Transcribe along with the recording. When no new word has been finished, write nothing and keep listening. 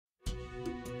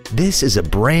This is a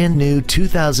brand new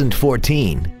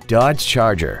 2014 Dodge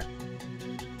Charger.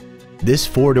 This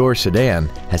four-door sedan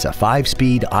has a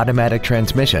 5-speed automatic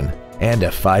transmission and a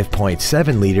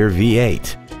 5.7-liter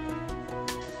V8.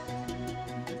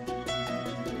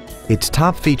 Its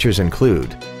top features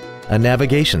include a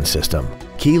navigation system,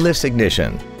 keyless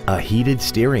ignition, a heated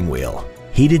steering wheel,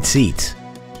 heated seats,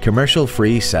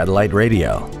 commercial-free satellite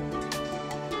radio,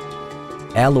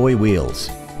 alloy wheels,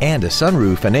 and a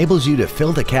sunroof enables you to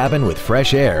fill the cabin with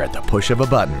fresh air at the push of a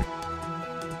button.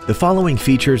 The following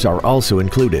features are also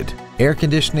included: air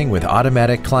conditioning with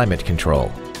automatic climate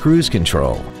control, cruise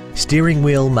control, steering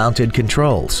wheel mounted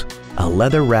controls, a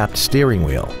leather-wrapped steering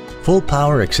wheel, full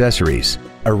power accessories,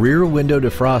 a rear window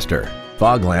defroster,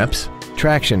 fog lamps,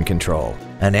 traction control,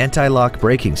 an anti-lock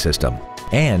braking system,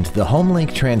 and the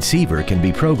HomeLink transceiver can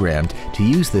be programmed to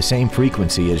use the same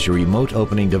frequency as your remote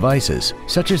opening devices,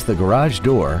 such as the garage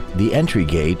door, the entry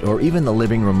gate, or even the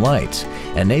living room lights,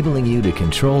 enabling you to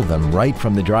control them right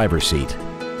from the driver's seat.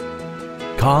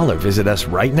 Call or visit us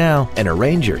right now and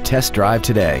arrange your test drive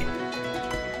today.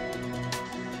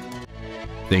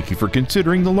 Thank you for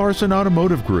considering the Larson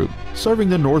Automotive Group, serving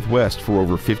the Northwest for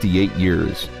over 58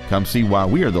 years. Come see why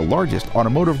we are the largest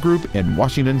automotive group in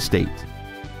Washington State.